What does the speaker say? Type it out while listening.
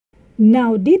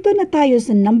Now, dito na tayo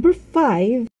sa number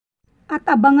 5 at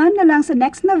abangan na lang sa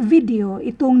next na video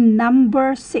itong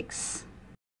number 6.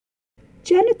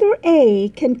 Janitor A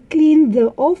can clean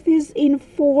the office in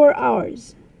 4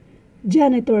 hours.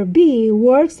 Janitor B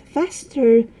works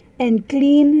faster and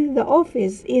clean the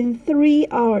office in 3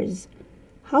 hours.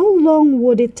 How long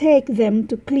would it take them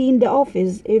to clean the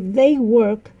office if they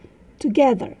work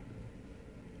together?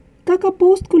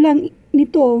 Kakapost ko lang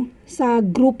nito sa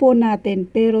grupo natin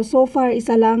pero so far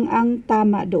isa lang ang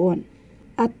tama doon.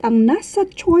 At ang nasa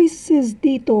choices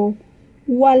dito,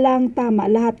 walang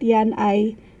tama. Lahat yan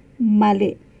ay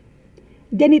mali.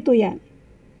 Ganito yan.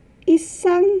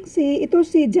 Ito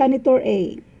si Janitor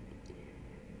A.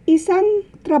 Isang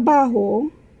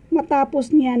trabaho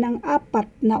matapos niya ng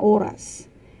 4 na oras.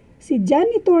 Si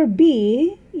Janitor B,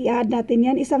 i-add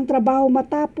natin yan, isang trabaho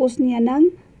matapos niya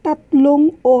ng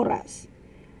 3 oras.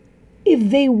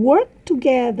 If they work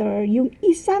together, yung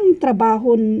isang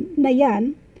trabaho na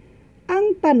yan,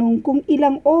 ang tanong kung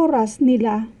ilang oras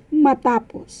nila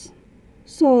matapos.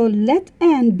 So, let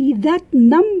N be that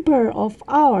number of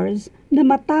hours na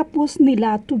matapos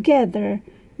nila together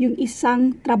yung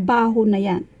isang trabaho na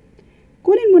yan.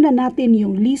 Kunin muna natin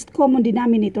yung least common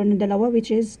denominator ng dalawa, which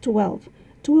is 12.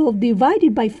 12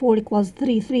 divided by 4 equals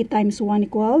 3. 3 times 1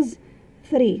 equals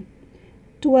 3.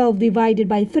 12 divided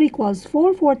by 3 equals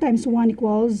 4. 4 times 1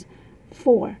 equals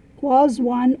 4. Equals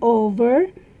 1 over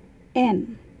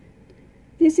n.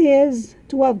 This is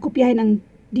 12. Kopyahin ang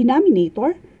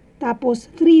denominator. Tapos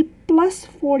 3 plus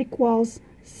 4 equals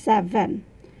 7.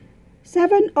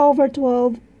 7 over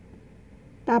 12.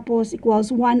 Tapos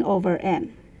equals 1 over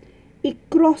n.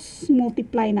 I-cross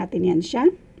multiply natin yan siya.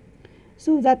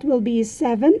 So that will be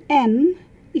 7n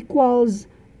equals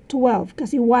 12.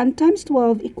 Kasi 1 times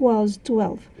 12 equals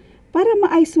 12. Para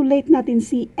ma-isolate natin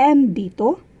si n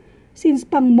dito, since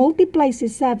pang-multiply si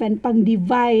 7,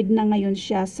 pang-divide na ngayon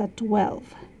siya sa 12.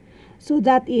 So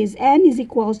that is n is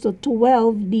equals to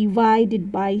 12 divided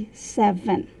by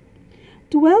 7.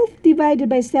 12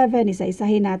 divided by 7,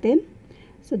 isa-isahin natin.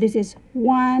 So this is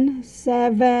 1,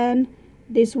 7,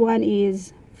 this one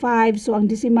is 5. So, ang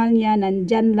decimal niya,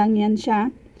 nandyan lang yan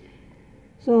siya.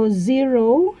 So,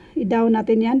 0, i-down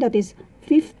natin yan. That is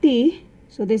 50.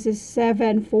 So, this is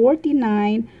 7,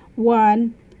 49,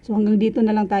 1. So, hanggang dito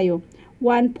na lang tayo.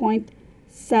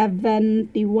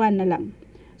 1.71 na lang.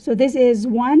 So, this is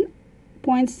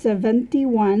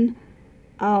 1.71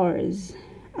 hours.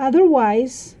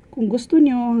 Otherwise, kung gusto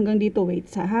nyo, hanggang dito, wait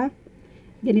sa ha.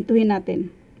 Ganituhin natin.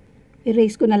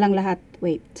 Erase ko na lang lahat.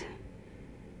 Wait.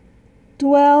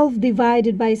 12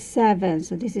 divided by 7.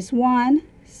 So, this is 1,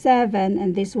 7,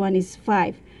 and this one is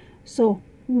 5. So,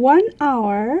 1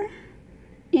 hour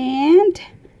and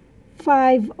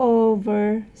 5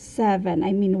 over 7.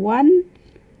 I mean, 1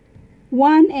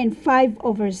 and 5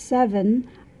 over 7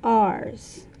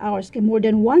 hours. Hours, kaya more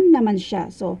than 1 naman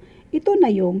siya. So, ito na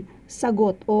yung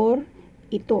sagot or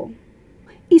ito.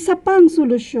 Isa pang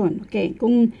solusyon. Okay,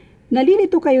 kung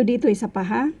nalilito kayo dito, isa pa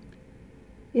ha.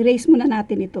 Erase muna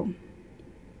natin ito.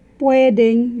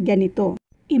 Pwedeng ganito.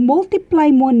 I-multiply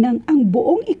mo ng ang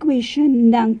buong equation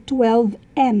ng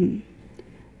 12n.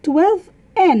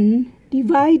 12n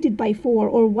divided by 4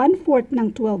 or 1/4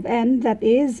 ng 12n, that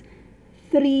is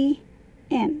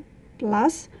 3n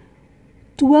plus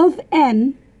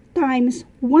 12n times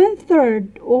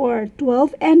 1/3 or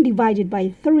 12n divided by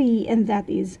 3, and that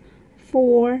is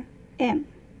 4n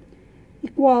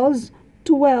equals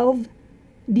 12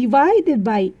 divided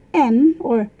by n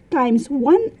or times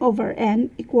 1 over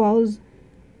n equals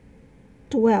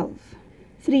 12.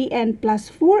 3n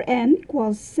plus 4n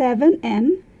equals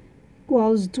 7n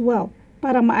equals 12.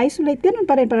 Para ma-isolate, ganun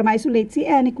pa rin, para ma-isolate si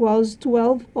n equals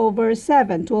 12 over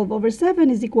 7. 12 over 7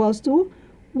 is equals to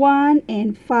 1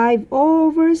 and 5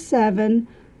 over 7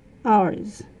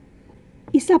 hours.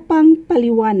 Isa pang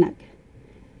paliwanag.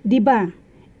 Diba?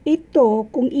 Ito,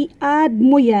 kung i-add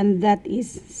mo yan, that is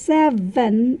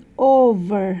 7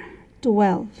 over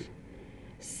 12.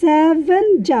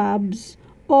 7 jobs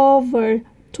over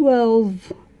 12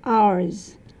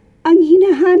 hours. Ang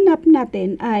hinahanap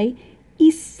natin ay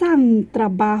isang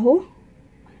trabaho.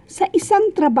 Sa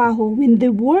isang trabaho, when they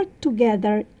work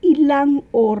together, ilang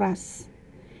oras.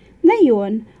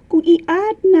 Ngayon, kung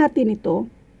i-add natin ito,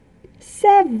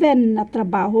 7 na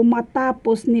trabaho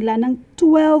matapos nila ng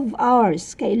 12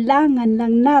 hours. Kailangan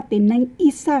lang natin ng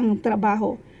isang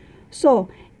trabaho.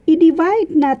 So,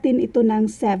 i-divide natin ito ng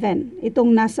 7.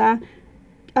 Itong nasa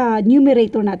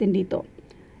numerator natin dito.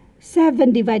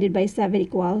 7 divided by 7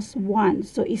 equals 1.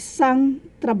 So, isang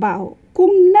trabaho.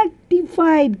 Kung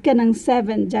nag-divide ka ng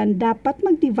 7 dyan, dapat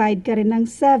mag-divide ka rin ng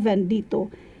 7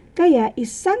 dito Kaya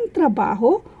isang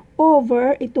trabaho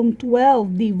over itong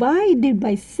 12 divided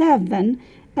by 7,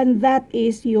 and that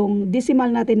is yung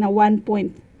decimal natin na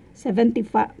 1.71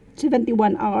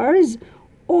 hours,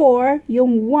 or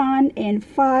yung 1 and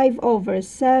 5 over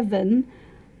 7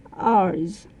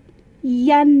 hours.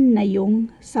 Yan na yung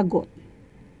sagot.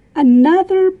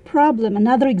 Another problem,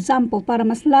 another example para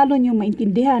mas lalo nyo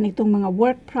maintindihan itong mga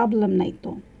work problem na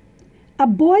ito. A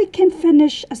boy can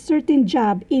finish a certain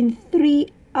job in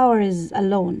 3 hours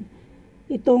alone.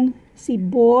 Itong si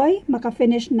boy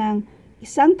makafinish ng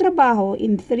isang trabaho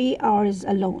in 3 hours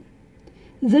alone.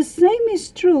 The same is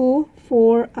true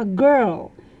for a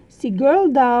girl. Si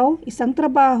girl daw, isang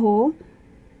trabaho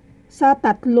sa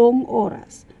 3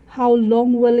 oras. How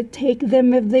long will it take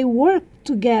them if they work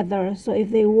together? So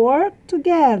if they work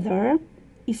together,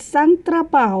 isang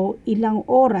trabaho, ilang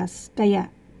oras kaya?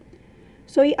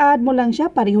 So i-add mo lang siya,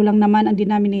 pareho lang naman ang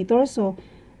denominator. So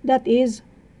that is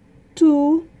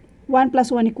 2, 1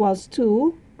 plus 1 equals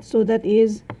 2. So that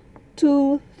is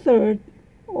 2/3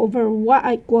 over y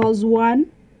equals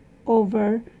 1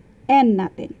 over n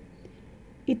natin.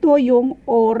 Ito yung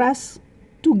oras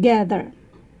together.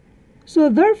 So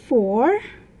therefore,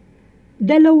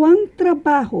 dalawang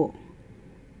trabaho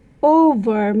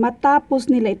over matapos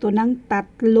nila ito ng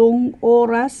 3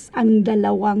 oras ang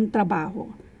dalawang trabaho.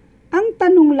 Ang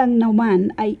tanong lang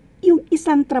naman ay yung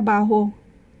isang trabaho,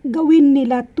 gawin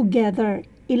nila together,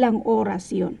 ilang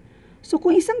oras yon. So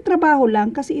kung isang trabaho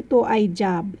lang, kasi ito ay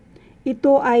job,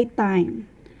 ito ay time,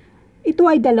 ito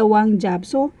ay dalawang job.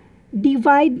 So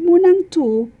divide mo ng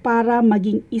 2 para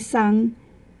maging isang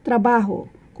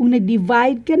trabaho. Kung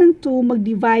nag-divide ka ng 2,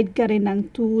 mag-divide ka rin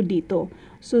ng 2 dito.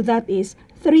 So that is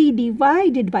 3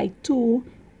 divided by 2,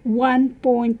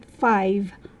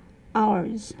 1.5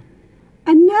 hours.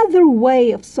 Another way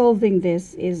of solving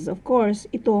this is, of course,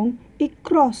 itong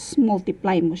i-cross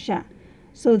multiply mo siya.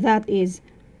 So that is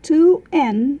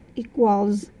 2n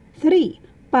equals 3.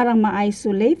 Parang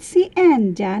ma-isolate si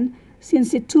n dyan,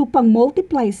 since si 2 pang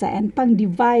multiply sa n, pang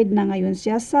divide na ngayon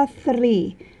siya sa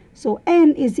 3. So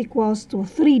n is equals to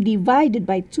 3 divided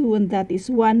by 2, and that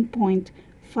is 1.5.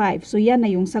 So yan na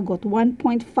yung sagot,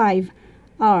 1.5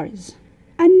 hours.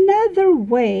 Another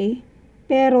way,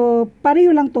 pero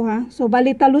pareho lang to ha. So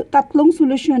bali 3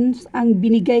 solutions ang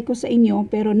binigay ko sa inyo,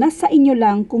 pero nasa inyo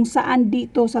lang kung saan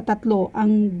dito sa 3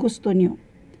 ang gusto nyo.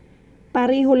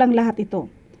 Pareho lang lahat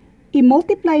ito.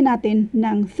 I-multiply natin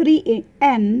ng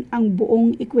 3n ang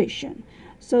buong equation.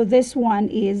 So this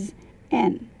one is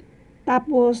n.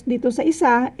 Tapos dito sa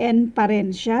isa, n pa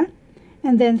rin siya.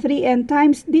 And then 3n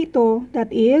times dito,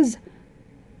 that is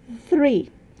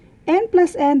 3. n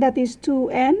plus n, that is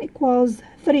 2n equals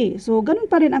 3. So ganun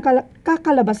pa rin ang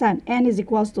kakalabasan. n is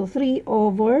equals to 3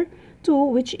 over 2,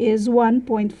 which is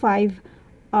 1.5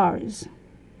 hours.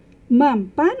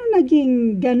 Ma'am, paano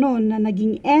naging ganun na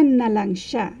naging n na lang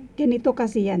siya? Ganito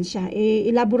kasi yan siya.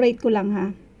 Elaborate ko lang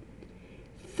ha.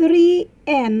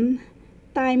 3n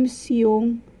times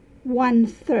yung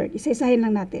 1/3. Isa-isahin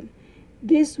lang natin.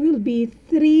 This will be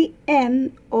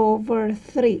 3n over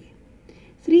 3.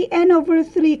 3n over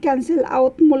 3, cancel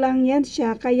out mo lang yan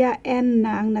siya, kaya n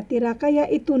na ang natira, kaya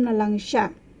ito na lang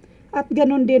siya. At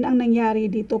ganun din ang nangyari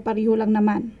dito, pareho lang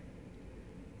naman.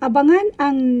 Abangan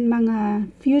ang mga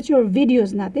future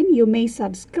videos natin. You may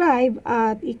subscribe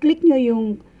at i-click nyo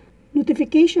yung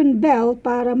notification bell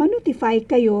para ma-notify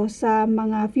kayo sa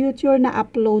mga future na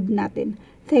upload natin.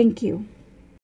 Thank you.